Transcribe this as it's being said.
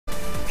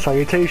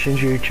Salutations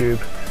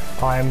YouTube,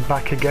 I am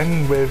back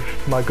again with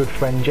my good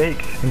friend Jake.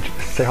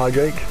 Say hi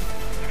Jake.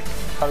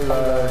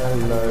 Hello.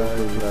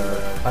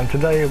 And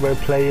today we're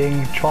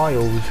playing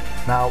Trials.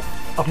 Now,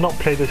 I've not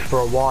played this for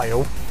a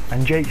while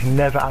and Jake's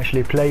never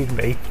actually played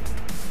me.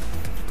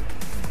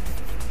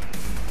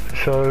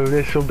 So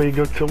this will be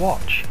good to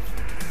watch.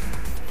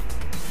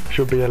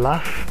 Should be a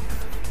laugh.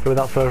 But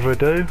without further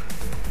ado,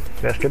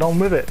 let's get on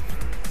with it.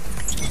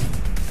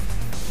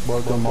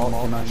 Well done, Mark.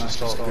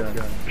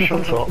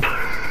 Shut up.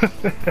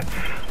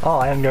 Oh,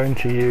 I am going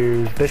to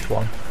use this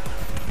one.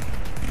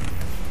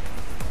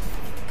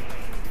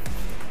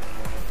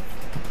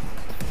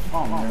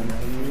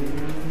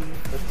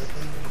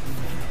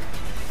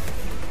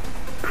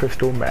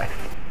 Crystal meth.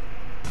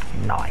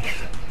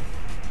 Nice.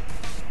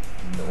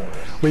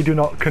 We do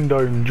not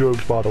condone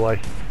drugs, by the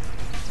way.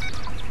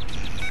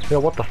 Yeah,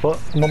 what the fuck?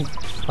 I'm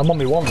on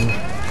my ones.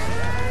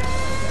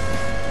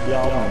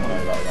 Yeah, I'm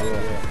on that.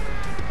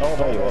 Oh,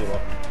 there you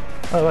are.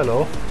 Oh,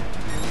 hello.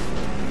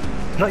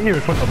 Is that you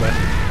in front of me?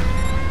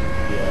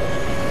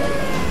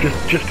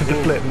 Yeah. Just to the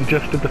flip,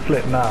 just to the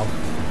flip now.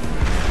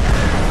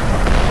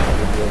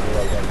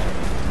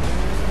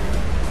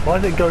 Why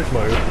is it ghost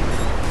mode?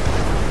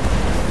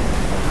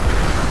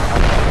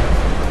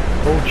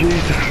 Oh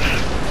Jesus.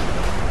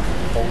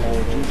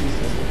 Oh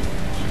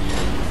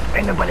Jesus.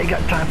 Ain't nobody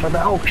got time for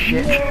that. Oh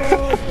shit.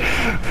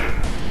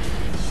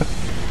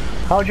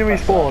 How do you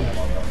respawn?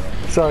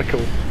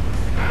 Circle.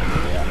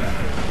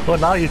 Well,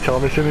 now you tell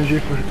me as soon as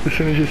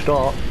you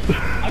start.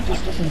 I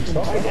just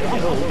started.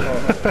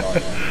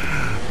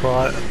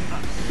 Right,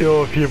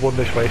 you've won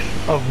this race.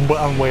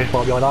 I'm way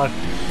far behind. I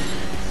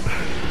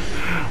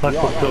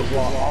fucked up.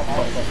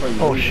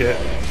 Oh shit.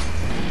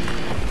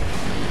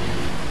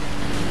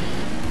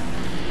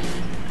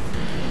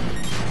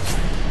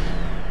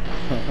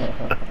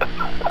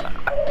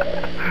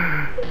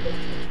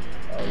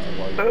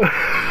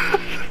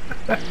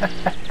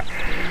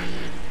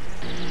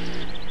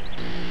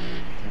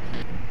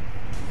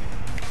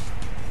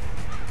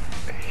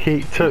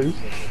 Heat 2.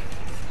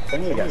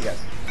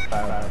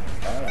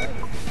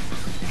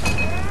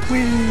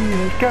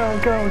 Whee! Go!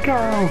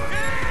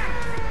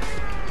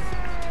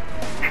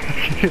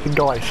 The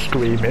guy's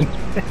screaming.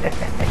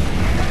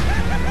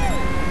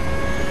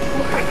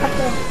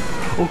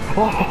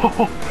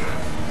 Oh.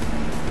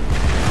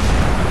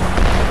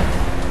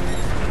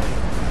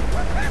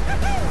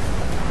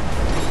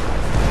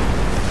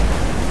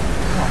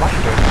 I'm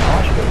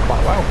actually doing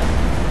quite well.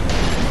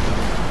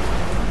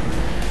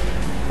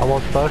 I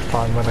was first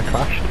time when I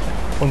crashed,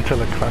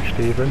 until I crashed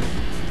even.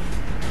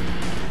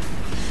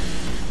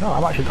 No,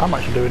 I'm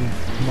actually doing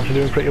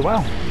pretty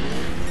well.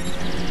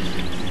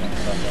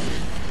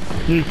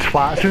 You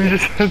twat! As soon as you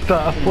said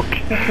that,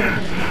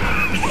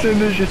 as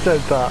soon as you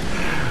said that,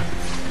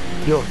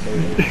 you're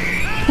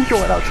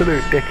an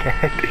absolute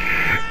dickhead.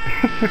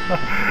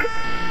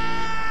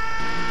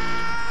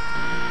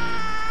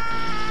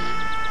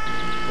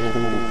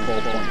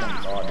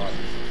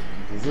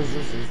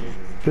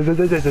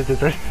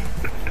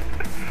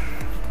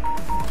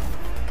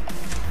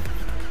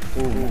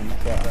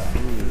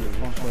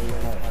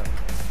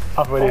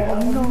 I've already.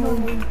 Oh, no.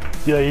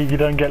 Yeah, you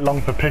don't get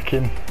long for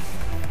picking.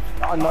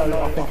 I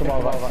know. I think I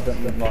might have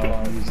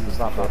accidentally used the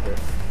snap rabbit.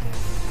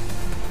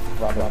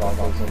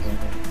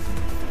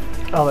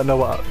 I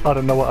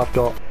don't know what I've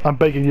got. I'm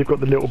begging you've got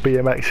the little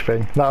BMX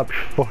thing. That'd be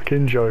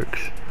fucking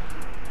jokes.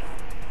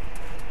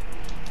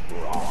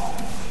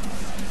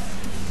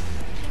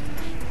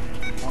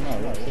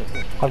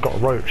 I've got a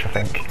roach, I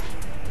think.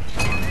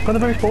 One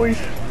of those boys.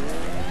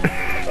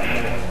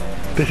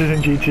 This is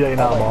in GTA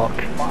now,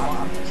 Mark.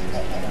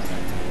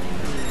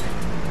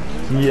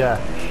 Yeah.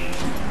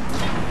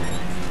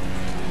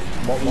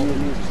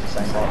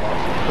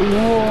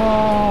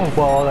 Whoa.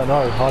 Well, I don't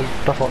know.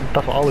 That's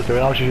what I was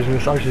doing. I was using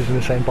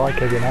the same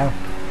bike as you now.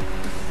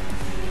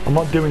 I'm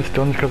not doing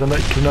stunts because I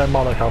know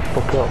man like I'll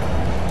fuck up.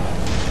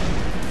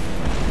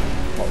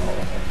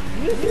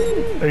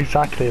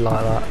 Exactly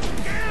like that.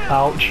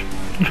 Ouch.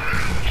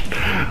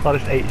 I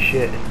just ate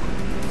shit.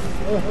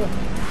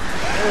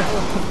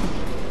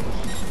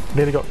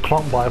 Nearly got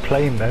clonked by a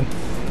plane then.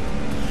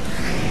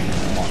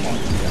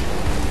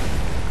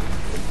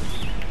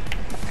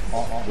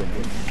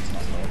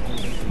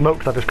 Nope,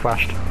 'cause I just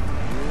crashed.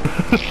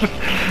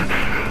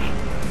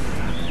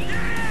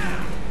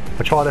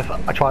 I tried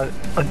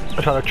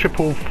a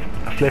triple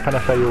flip and I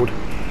failed.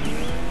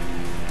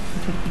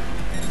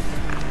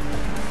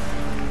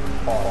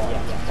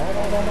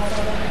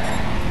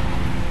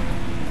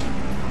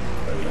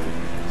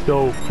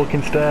 Yo,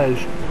 fucking stairs.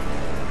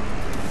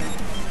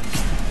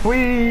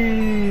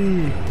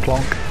 Whee!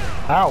 Plonk.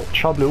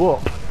 Ouch, I blew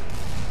up.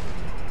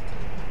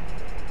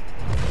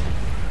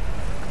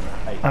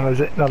 And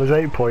there's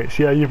 8 points.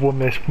 Yeah, you've won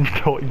this.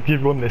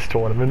 You've won this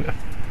tournament.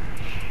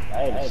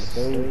 Hey,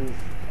 still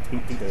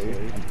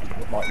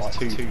like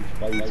two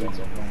blades on.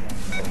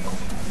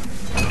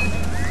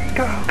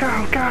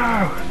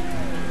 Go!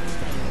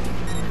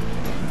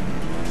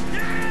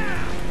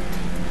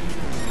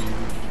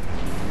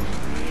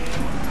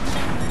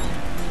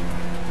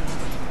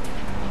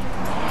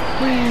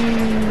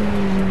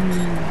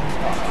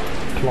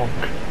 Plonk.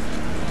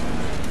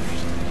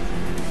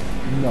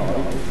 No.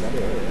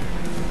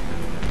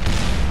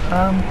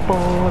 I'm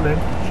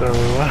falling so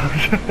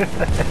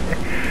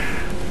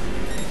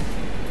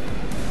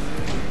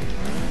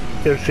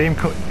it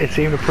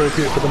seemed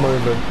appropriate for the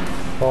moment.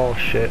 Oh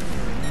shit.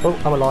 Oh,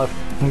 I'm alive.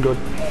 I'm good.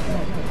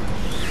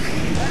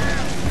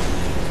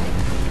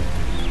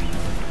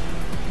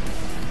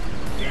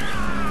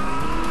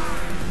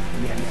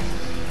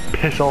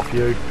 Piss off,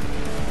 you.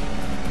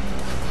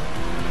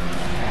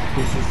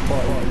 This is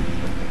fine.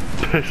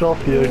 Piss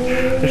off, you.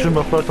 This is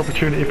my first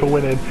opportunity for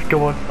winning.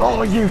 Go on.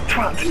 Oh, you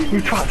twat!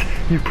 You twat!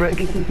 You prick!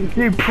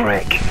 You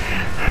prick!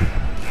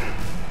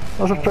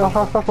 That's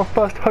my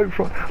first hope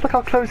for. Look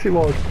how close it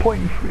was.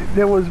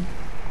 There was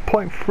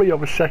 0.3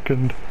 of a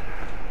second.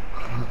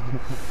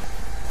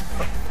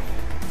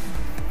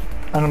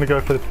 I'm gonna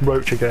go for the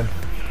roach again.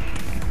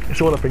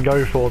 It's all I've been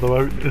going for.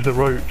 Is the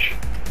roach.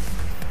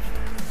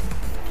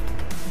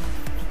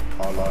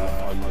 I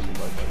like the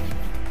roach.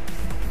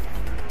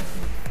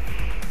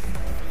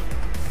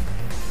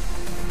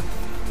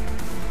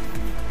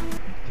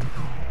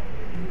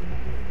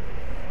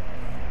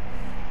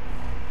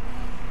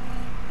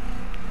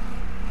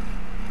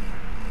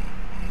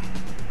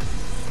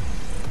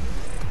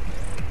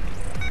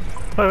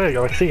 Oh, there you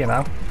go. I can see you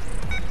now.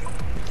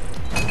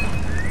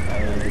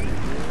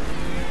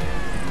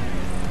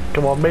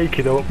 Come on, make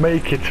it up,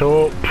 make it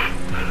up.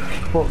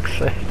 Fuck's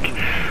sake.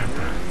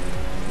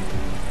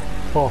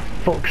 Oh,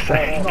 fuck's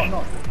sake.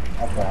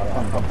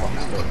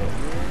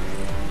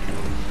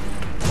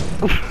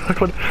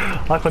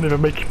 I can't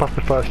even make it past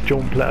the first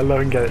jump, let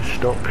alone get it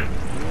stuck.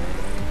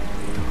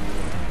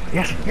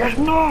 Yes, yes,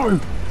 no!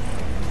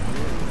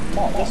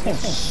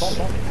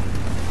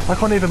 I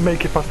can't even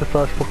make it past the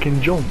first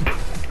fucking jump.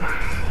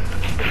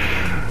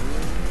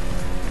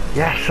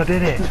 Yes, I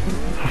did it!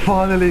 I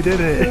finally did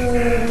it!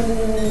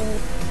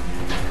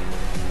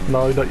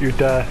 No, don't you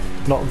dare.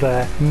 Not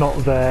there, not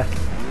there.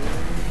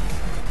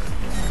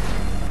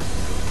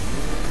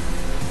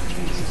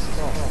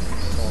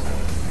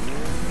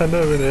 I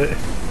know, innit?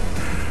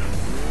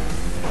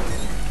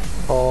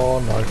 Oh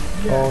no.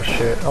 Oh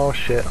shit, oh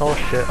shit, oh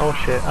shit, oh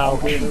shit,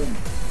 ouch.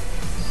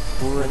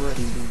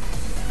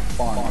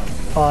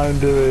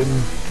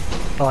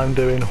 I'm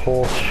doing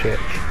horse shit.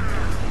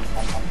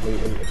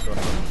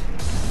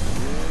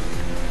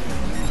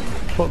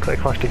 Fuck, they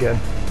crashed again.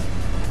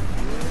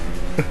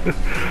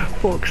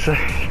 Fuck's sake.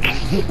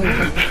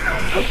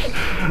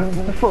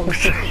 Fuck's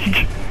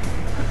sake.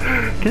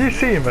 Can you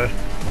see me?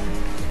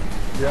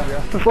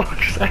 Yeah. For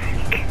fuck's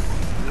sake.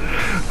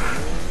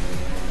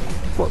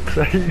 Fuck's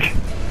sake.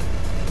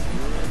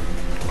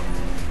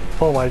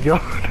 Oh my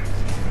god.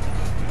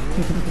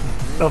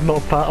 I've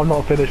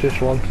not finished this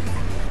one.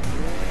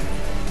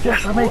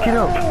 Yes, I make it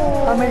up.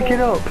 I make it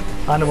up.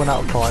 And I went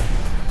out of time.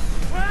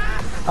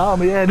 Out of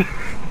my head.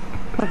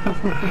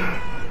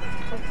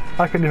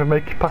 I couldn't even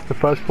make it past the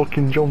first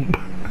fucking jump.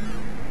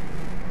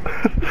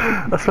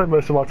 I spent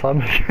most of my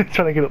time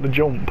trying to get up the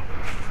jump.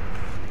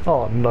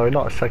 Oh no,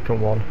 not a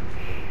second one.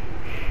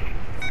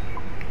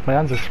 My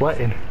hands are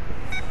sweating.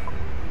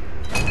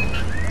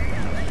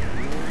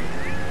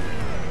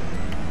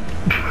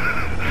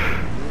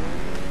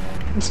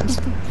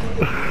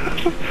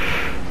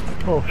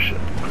 Oh shit.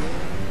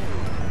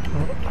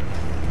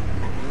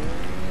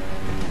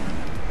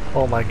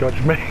 Oh my god,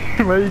 just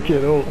make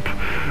it up.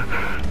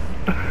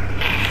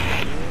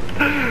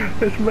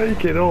 Let's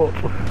make it up.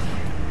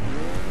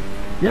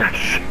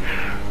 Yes!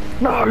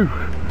 No!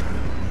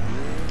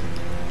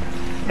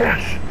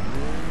 Yes!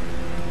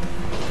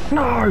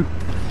 No!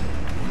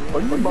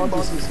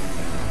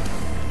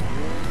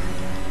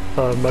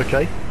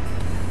 Okay.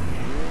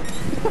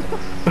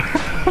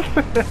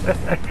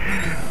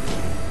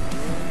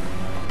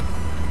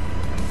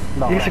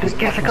 No, yes,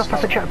 I got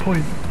past the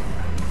checkpoint.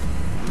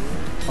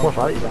 What's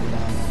that?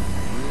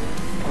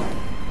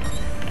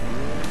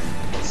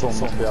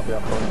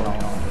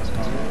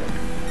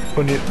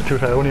 Only, to be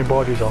fair, only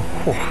bodies are.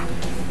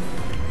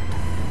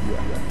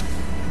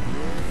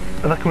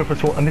 And that's coming from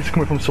someone, and this is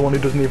coming from someone who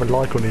doesn't even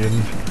like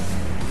onions.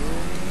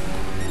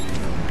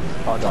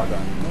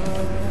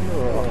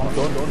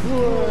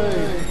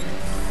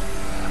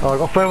 Oh, I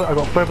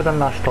got further than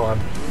last time.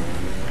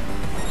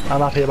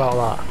 I'm happy about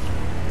that.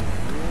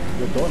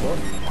 You're done.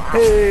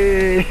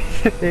 Hey!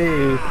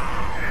 Hey!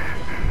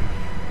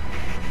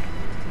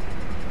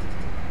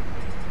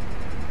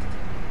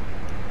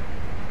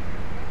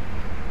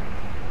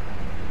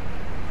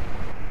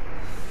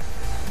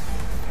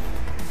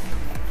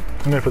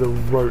 I'm going for the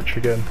roach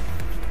again.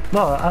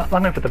 No, I'm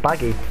going for the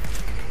baggy.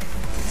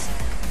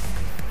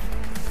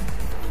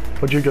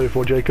 What'd you go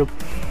for, Jacob?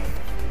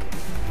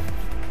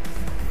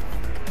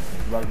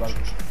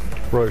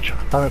 Roach.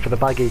 I went for the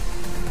baggy.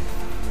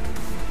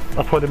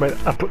 I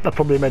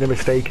probably made a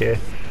mistake here.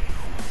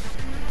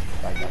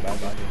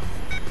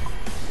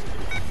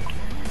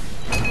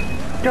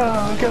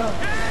 Go, go!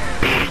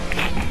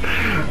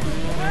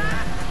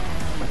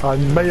 I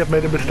may have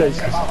made a mistake.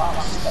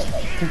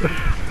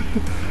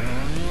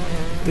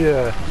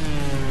 Yeah.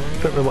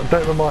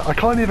 Don't remind. I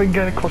can't even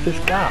get across this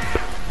gap.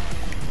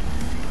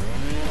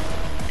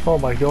 Oh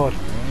my god.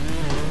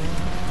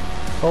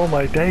 Oh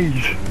my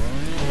days.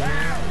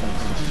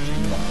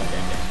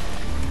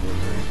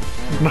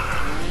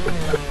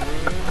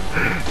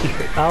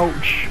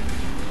 Ouch.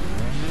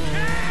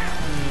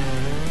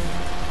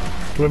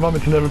 Remind me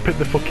to never pick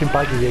the fucking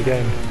baggie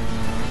again.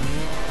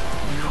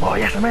 Oh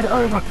yes, I made it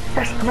over!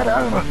 Yes, I made it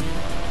over!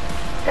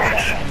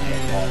 Yes!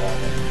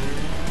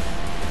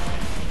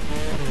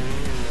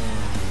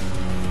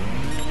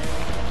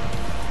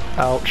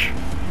 Ouch.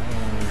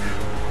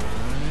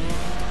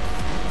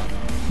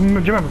 Do you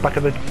remember back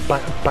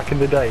in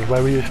the day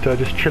where we used to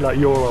just chill at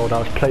your old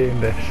house playing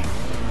this?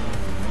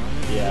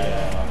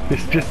 Yeah.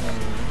 It's just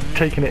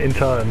taking it in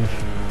turns.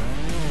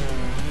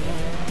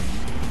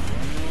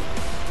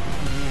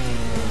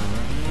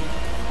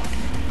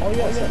 Oh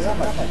yeah, so that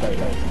might be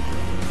great.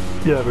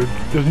 Yeah, but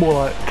it was more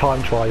like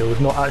time trials,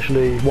 not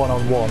actually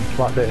one-on-one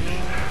like this.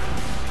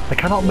 I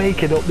cannot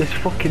make it up this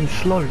fucking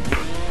slope.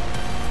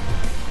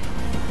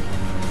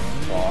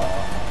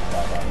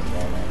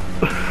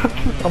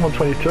 I'm on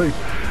 22,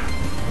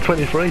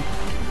 23,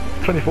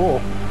 24.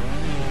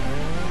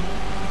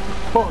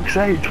 Fuck's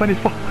sake,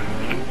 24.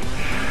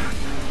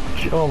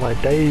 Oh my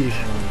days.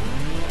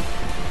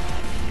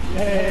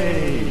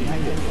 Yay!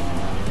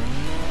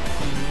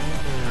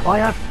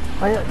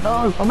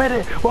 No, I made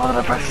it! Why did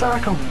I press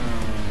circle?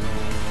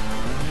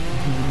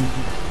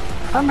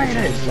 I made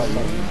it!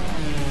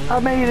 I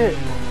made it!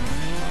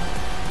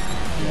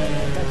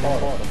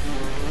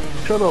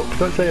 Shut up,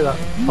 don't say that.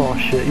 Oh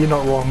shit, you're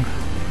not wrong.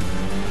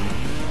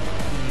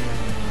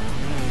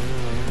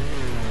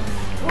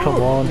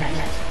 Come on.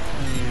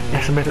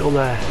 Yes, I made it all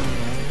there.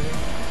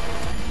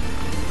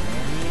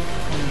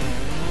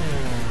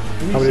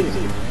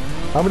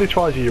 How many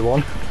tries are you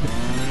on?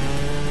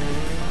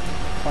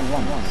 I'm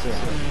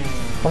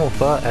on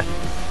 30.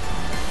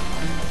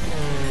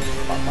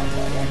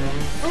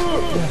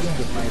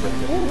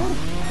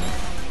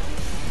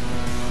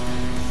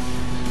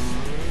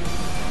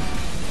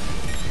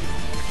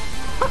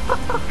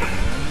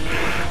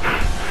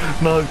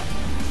 No.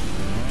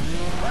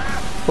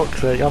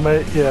 Fuck's sake, I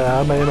may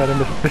have made a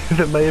mistake.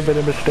 It may have been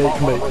a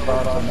mistake, mate.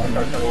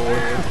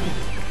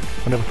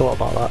 I never thought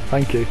about that.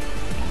 Thank you.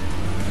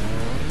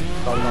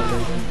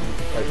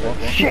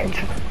 Shit!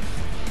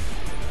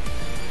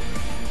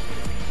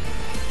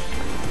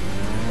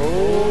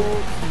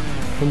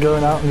 Oh. I'm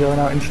going out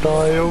in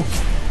style.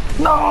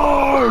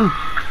 No!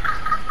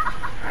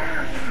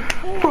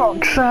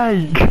 Fuck's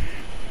sake!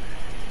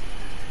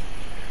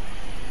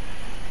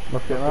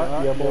 Look at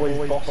that, you're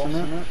always bossing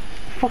it.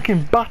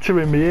 Fucking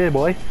battering me here,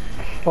 boy.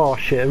 Oh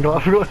shit, I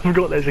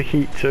forgot there's a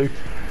heat too.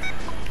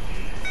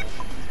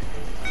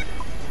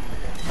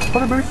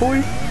 What a move,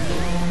 boy!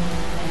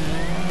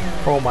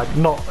 Oh my,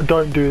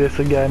 don't do this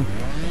again.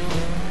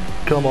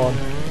 Come on,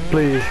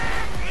 please.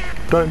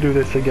 Don't do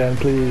this again,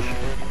 please.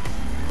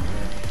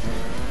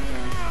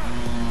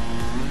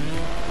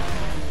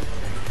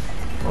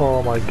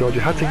 Oh my god,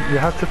 you had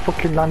to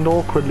fucking land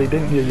awkwardly,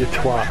 didn't you, you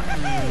twat?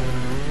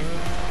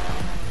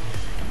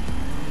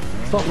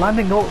 Stop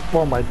landing up.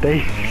 Oh my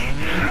days.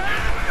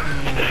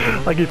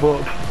 I give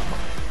up.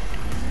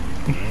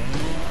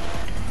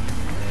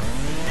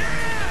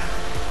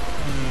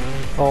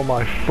 Oh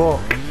my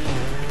fuck.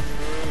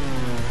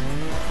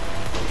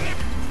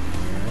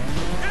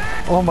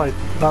 Oh my,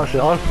 that's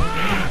it.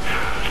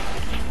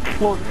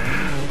 Look,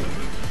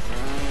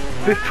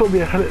 this took me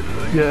a hell.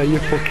 Yeah, you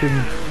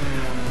fucking.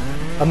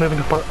 I'm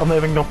not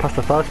even gone past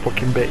the first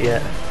fucking bit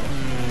yet.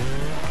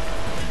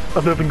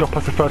 I've not even got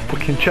past the first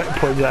fucking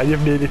checkpoint yet, and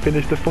you've nearly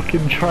finished the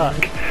fucking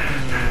track.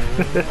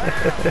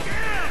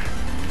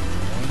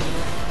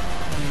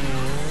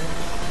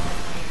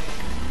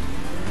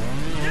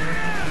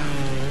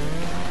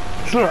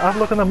 So have a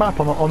look on the map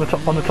on the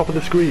top of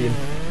the screen.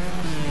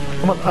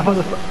 I'm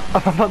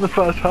at the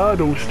first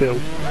hurdle still.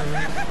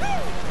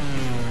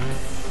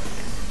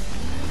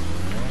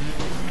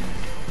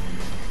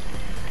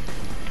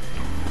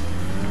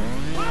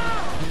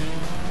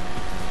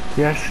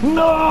 Yes.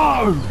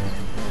 No!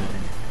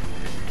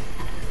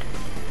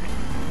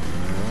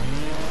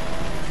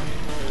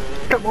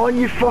 Come on,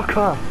 you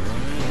fucker!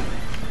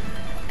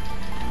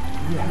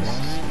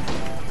 Yes.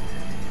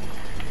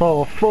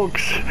 Oh, fuck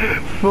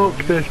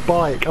this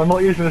bike. I'm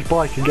not using this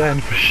bike again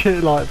for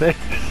shit like this.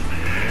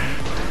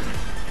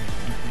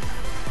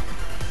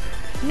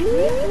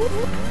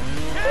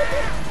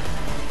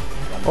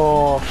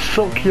 Oh,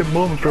 suck your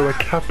mum through a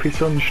Capri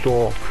Sun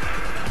straw.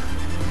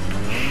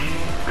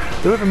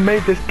 Whoever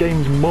made this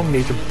game's mum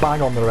needs a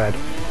bang on the head.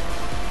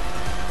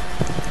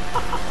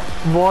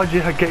 Why'd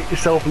you get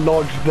yourself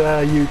lodged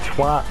there, you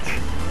twat?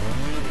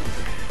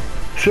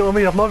 See what I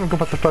mean? I've not even gone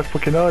past the first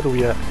fucking hurdle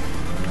yet.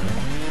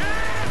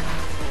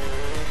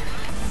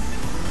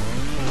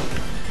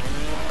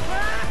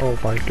 Oh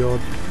my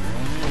god.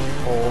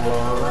 All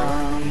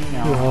around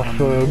Your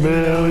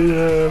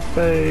familiar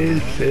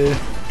faces.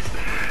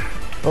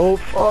 Oh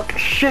fuck,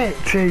 shit,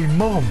 team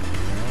mum.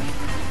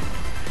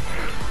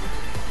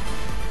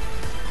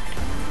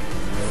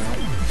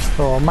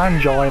 Oh,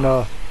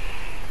 mangina.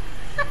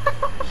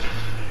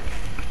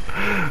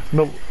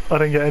 No, I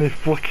didn't get any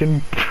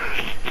fucking...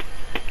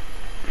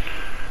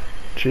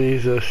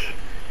 Jesus.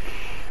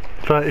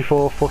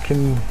 34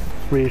 fucking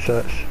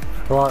resets.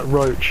 Right,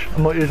 Roach.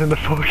 I'm not using the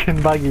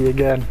fucking baggy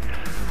again.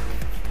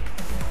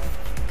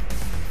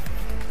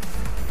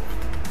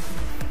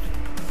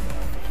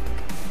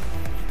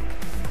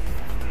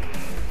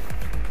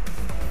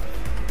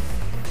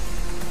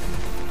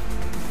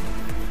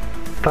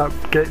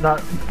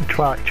 That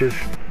track just...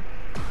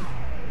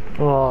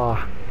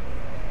 Oh.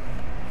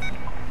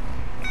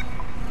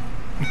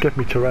 Give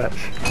me Tourette's.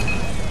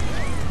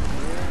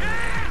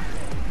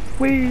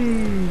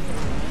 Whee!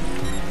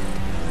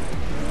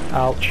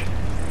 Ouch.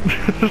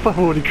 I've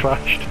already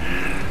crashed.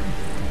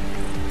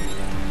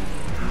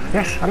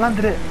 Yes, I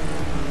landed it!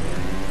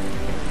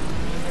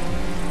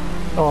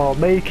 Oh,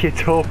 make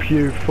it up,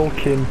 you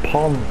fucking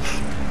ponce.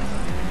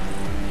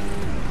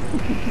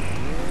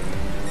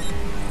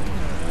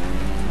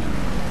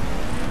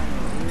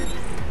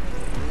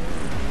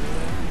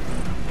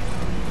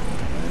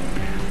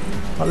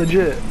 Like,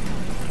 legit,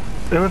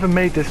 whoever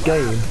made this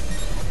game,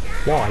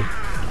 why?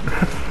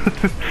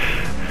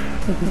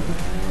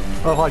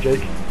 Oh, hi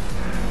Jake.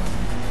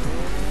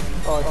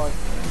 Hi.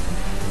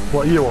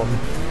 What are you on?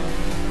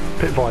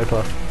 Pit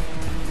Viper?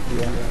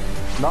 Yeah.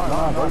 No,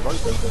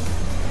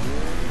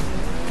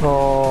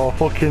 Oh,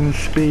 fucking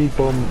speed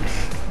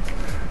bumps.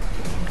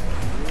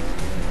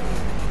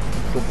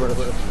 Good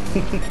British.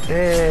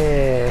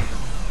 Yeah,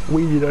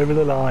 weed over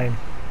the line.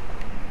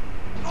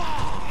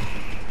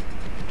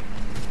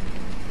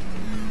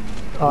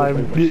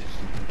 I'm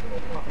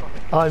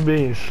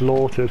being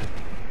slaughtered.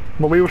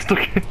 My wheel was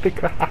stuck in the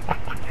ground.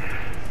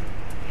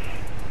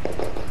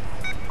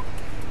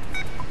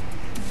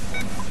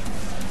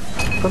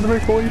 On the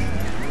move, boys.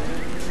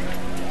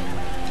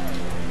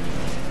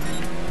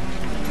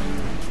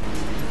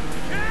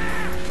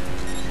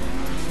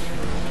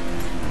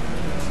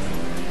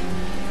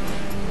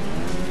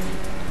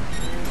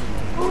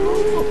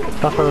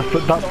 That's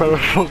where I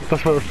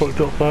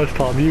fucked up first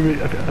time. Have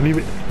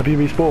you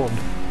respawned?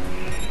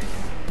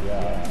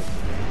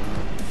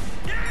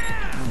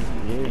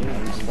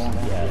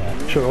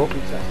 Shut up.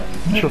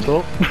 Shut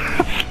up.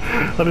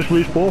 I just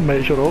respawned,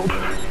 mate, shut up.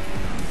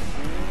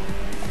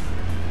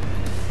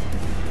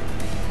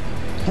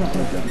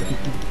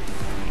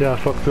 Yeah, I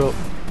fucked up.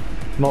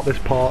 Not this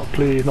part,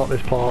 please, not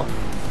this part.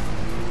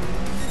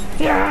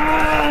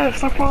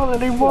 Yes! I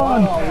finally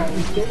won!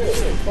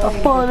 I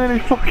finally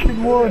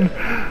fucking won!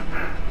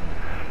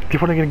 You're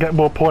probably gonna get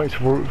more points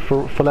for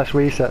less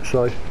resets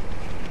though.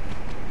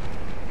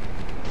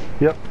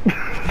 Yep.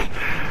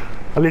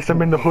 At least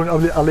I'm in the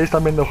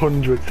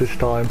hundreds this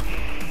time.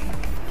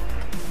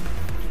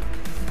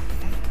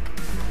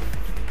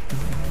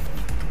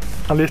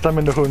 At least I'm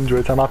in the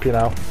hundreds. I'm happy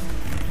now.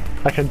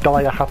 I can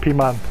die a happy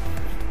man.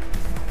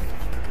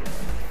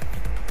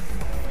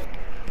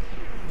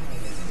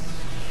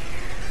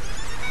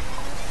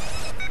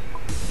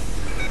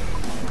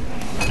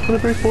 For the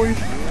big boys.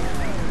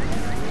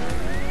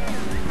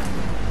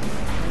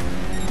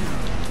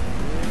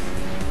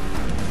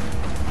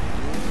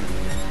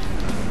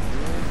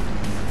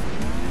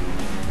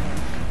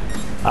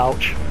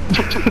 Ouch.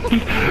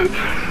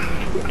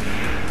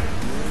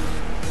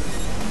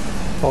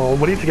 Oh,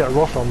 we need to get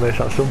Ross on this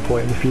at some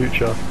point in the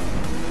future.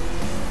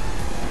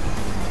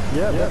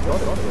 Yeah,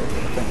 got it.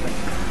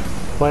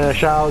 Well, yeah,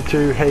 shout out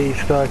to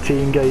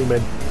Hayes13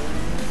 Gaming.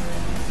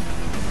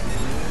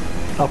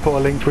 I'll put a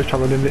link to his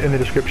channel in the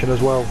description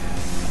as well.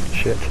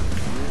 Shit.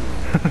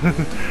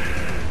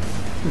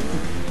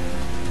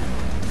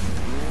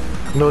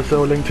 And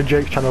also a link to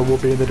Jake's channel will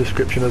be in the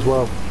description as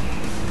well.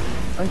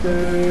 Thank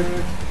you.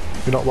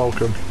 You're not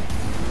welcome.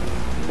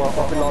 Well,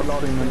 I've been live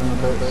streaming in a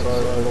bit, so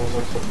I'll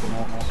also sort them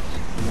out.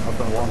 I've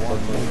done one.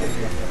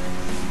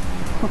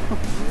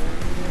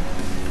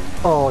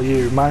 Oh,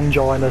 you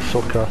mangina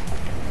sucker.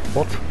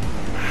 What?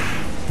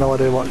 No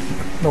idea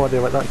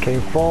what that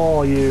came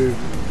for, you.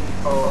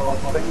 Oh,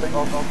 I think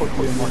I'll put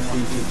you in my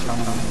YouTube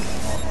channel.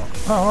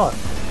 Oh, right.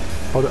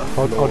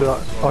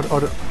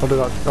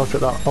 I'll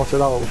set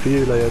that up for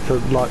you later to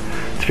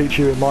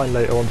feature you in mine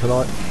later on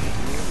tonight.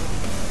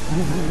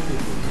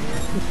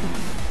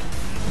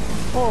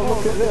 Oh,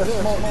 look at this!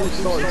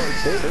 Smart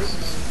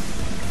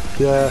 6.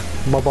 Yeah,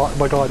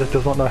 my guy just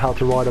does not know how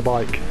to ride a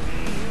bike.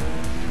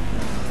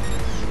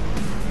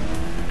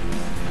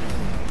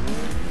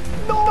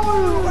 No!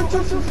 I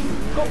just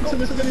got to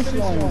the finish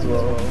line as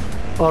well.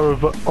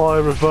 I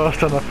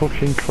reversed and I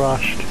fucking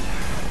crashed.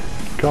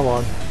 Come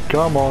on,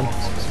 come on.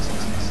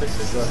 6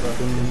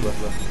 seconds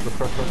left. The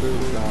pressure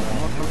down.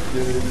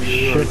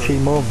 Shitty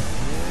mum.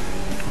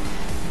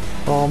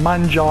 Oh,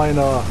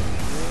 mangina.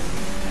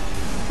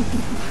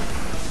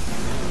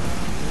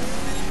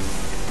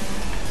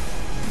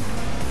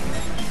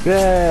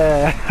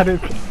 Yeah, I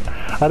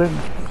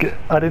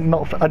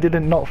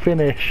didn't not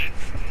finish.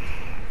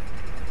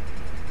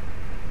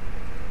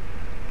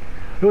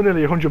 You're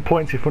nearly 100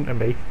 points in front of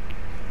me.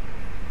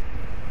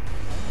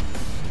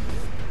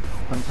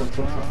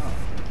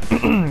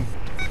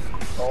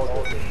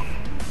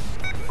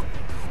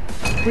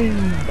 Whee!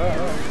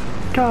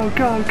 Go,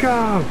 go,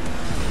 go!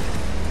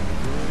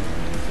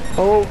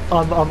 Oh,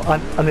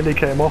 I nearly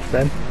came off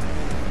then.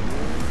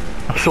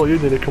 I saw you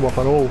nearly come off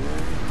and all.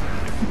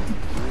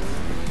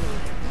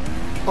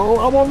 Oh,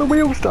 I'm on the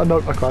wheel still. No,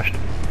 I crashed.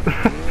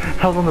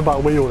 I was on the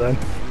back wheel then.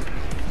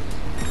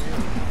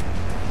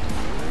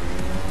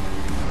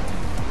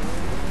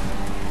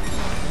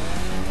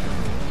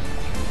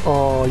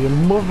 Oh, your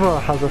mother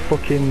has a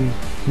fucking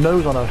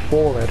nose on her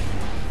forehead.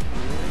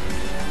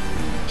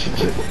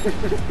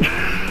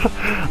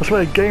 I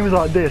swear, games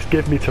like this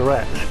give me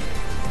Tourette's.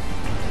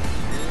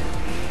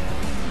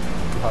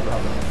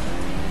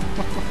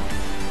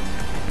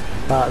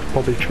 That's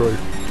probably true.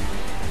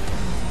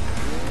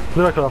 For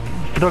the record,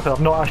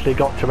 I've not actually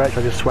got Tourette's,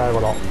 I just swear a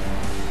lot.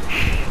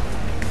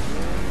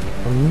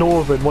 I'm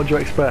northern, what do you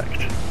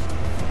expect?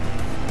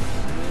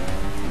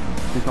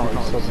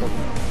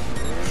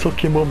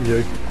 Suck your mum,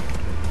 you.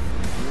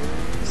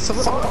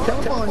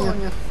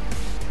 California.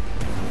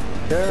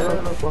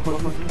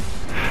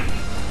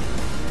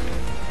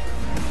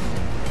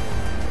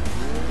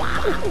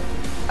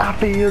 I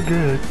feel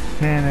good.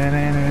 Na, na,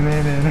 na, na,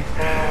 na, na.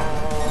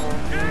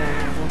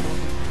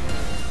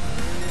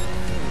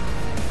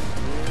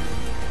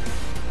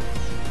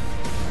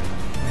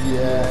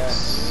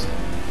 Yes.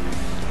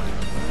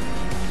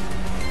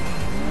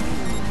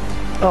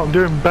 Oh, I'm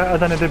doing better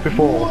than I did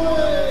before.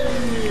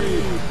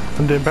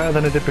 I'm doing better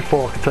than I did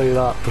before, I can tell you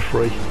that for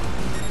free.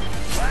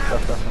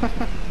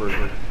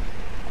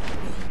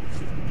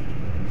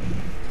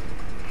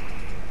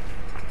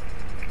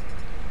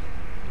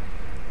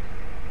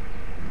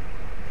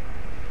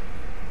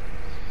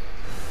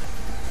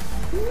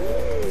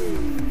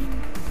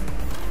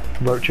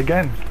 Roach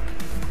again.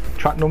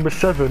 Track number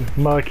 7,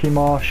 Murky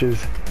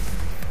Marshes.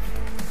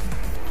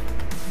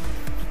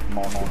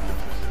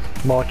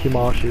 Marky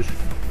Marshes.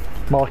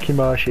 Marky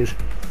Marshes.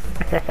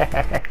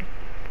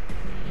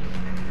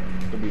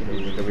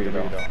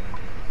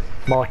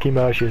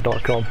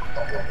 MarkyMarshes.com.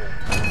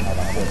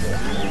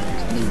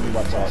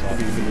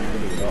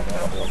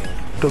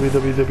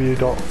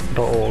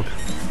 www.org.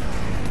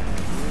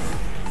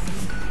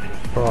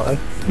 Right then.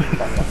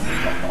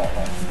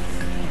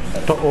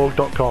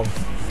 .org.com.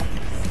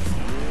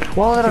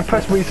 Why did I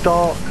press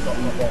restart?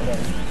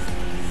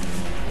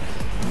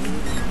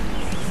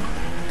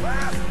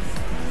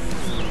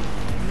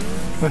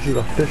 This is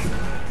this.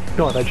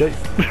 Go on there, Jake.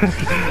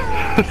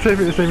 The same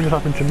thing has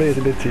happened to me as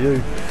it did to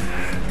you.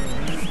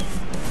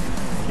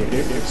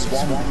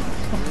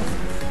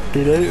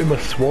 Get out of my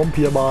swamp,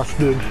 you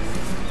bastard.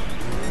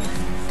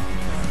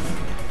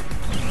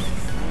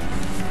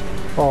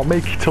 Oh,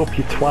 make it up,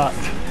 you twat.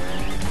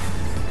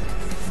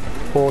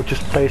 Or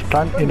just face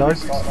plant, you know.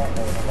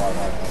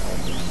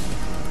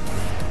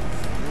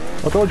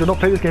 I told you I've not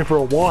played this game for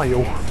a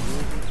while.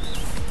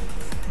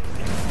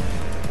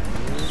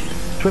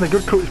 It's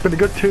been a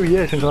good 2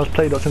 years since I last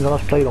played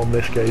on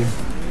this game.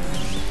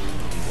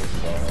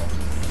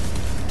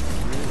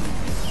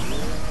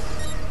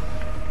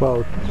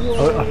 Well,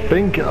 I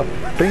think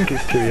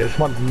it's 2 years,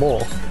 might be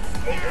more.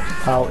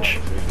 Ouch.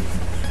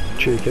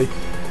 Cheeky.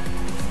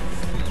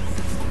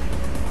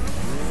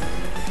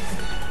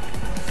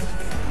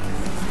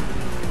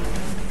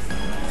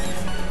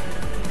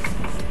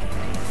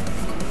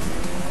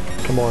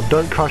 Come on,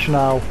 don't crash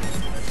now.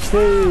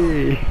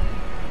 Hey!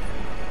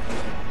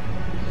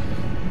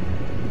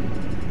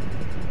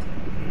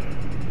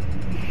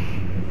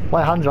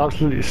 My hands are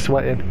absolutely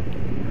sweating.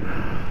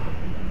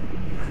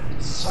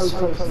 So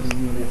close to the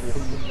unit.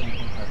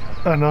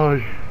 I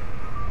know.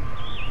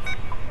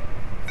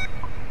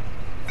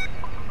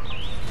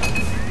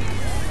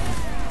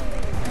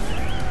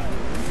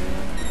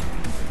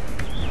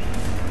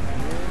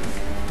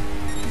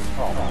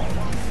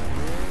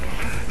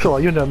 It's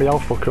alright, you know me, I'll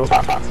fuck up.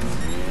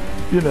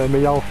 You know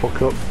me, I'll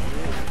fuck up.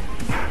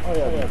 Oh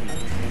yeah.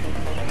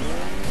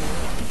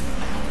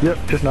 Yep,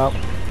 just now.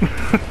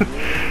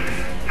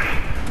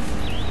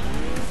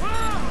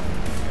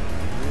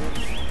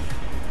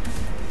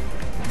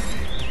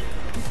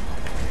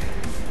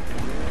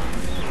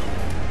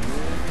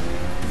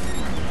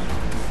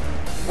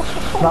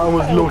 That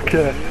was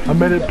lucky. I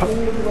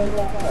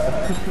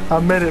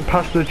made it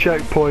past the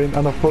checkpoint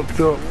and I fucked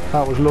up.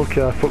 That was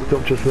lucky, I fucked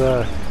up just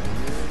there.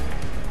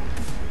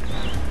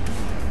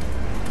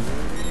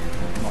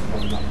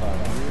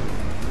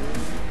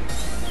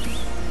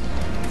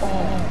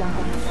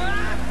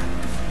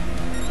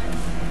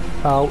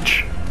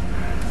 Ouch.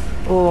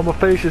 Oh, my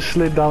face just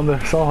slid down the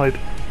side.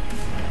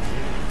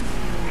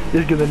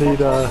 He's gonna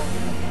need a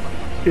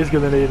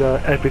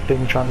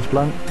everything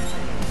transplant.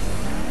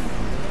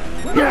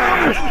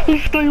 Yes! He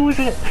steals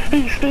it!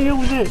 He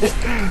steals it!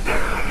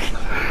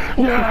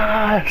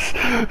 Yes!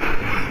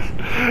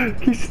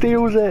 He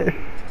steals it!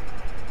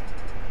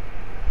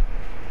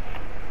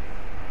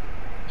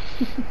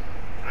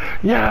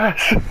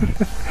 Yes!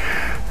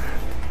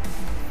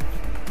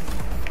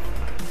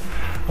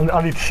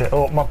 I need to sit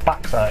up, my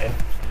back's hurting.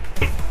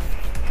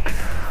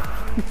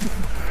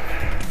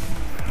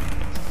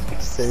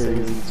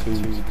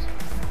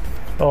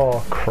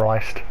 Oh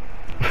Christ.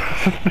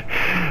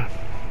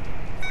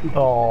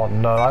 Oh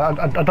no, I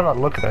don't like the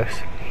look of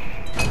this.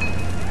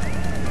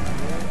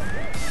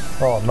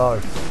 Oh no.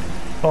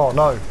 Oh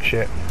no,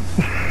 shit.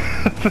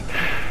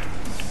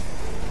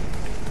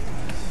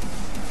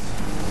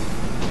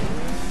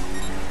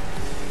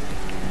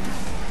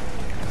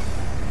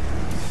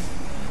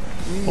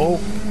 Oh,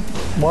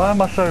 why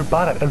am I so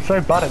bad at? I'm so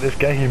bad at this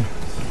game.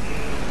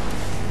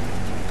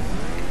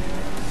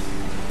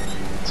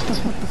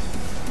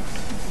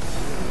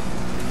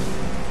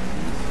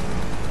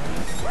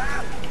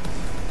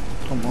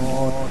 Come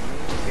on.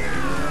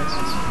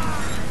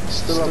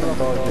 Still haven't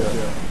died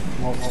yet.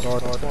 Not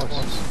died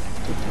twice.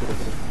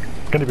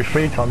 Gonna be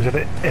 3 times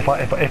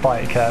if I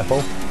ain't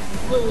careful.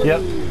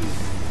 Yep,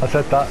 I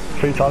said that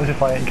 3 times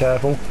if I ain't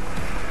careful.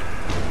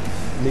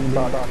 Lean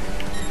back.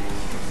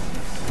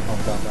 Oh,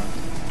 down.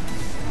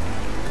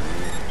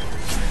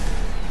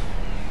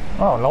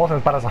 Oh, that wasn't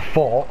as bad as I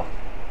thought.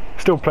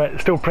 Still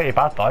pretty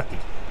bad though.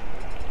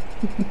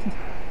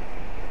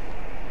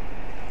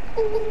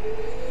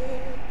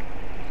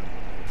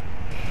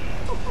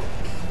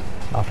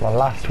 That's my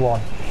last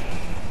one.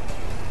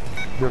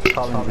 You're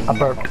challenging. I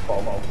burped.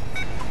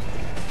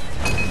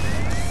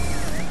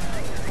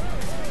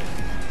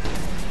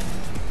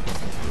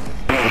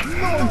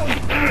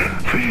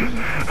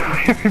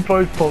 We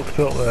both fucked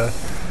up there.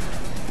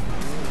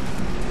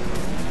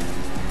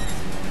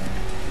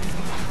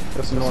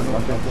 That's annoying. I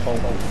think the whole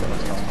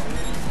first time.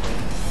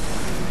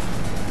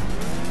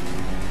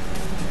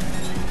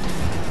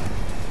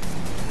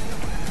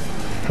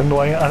 It's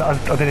annoying. I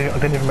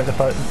didn't even make the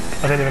first.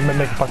 I didn't even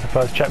make it past the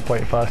first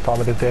checkpoint first time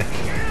I did this.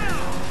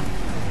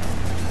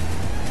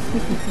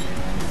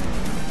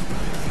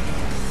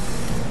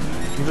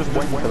 I'm just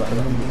waiting for that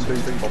number 2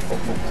 to pop up.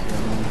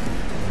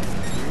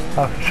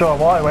 Oh, sure,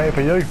 why? Waiting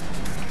for you.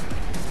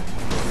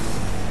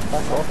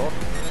 Back off.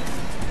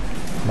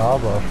 Nah,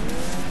 bro.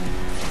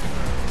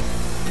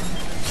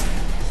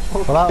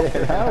 Well,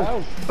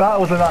 that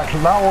wasn't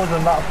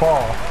that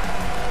far.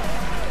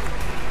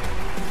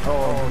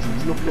 Oh,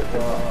 look at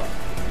that.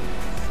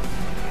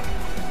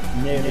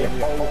 Nearly a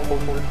whole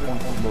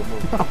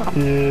 100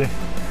 Yeah.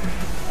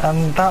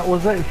 And that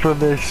was it for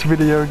this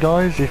video,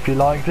 guys. If you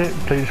liked it,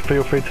 please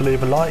feel free to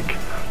leave a like.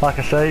 Like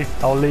I say,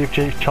 I'll leave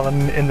Jake's channel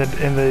in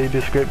the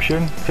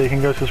description, so you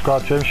can go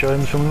subscribe to him, show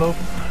him some love.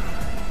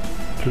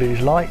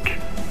 Please like,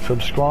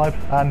 subscribe,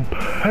 and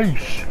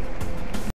peace.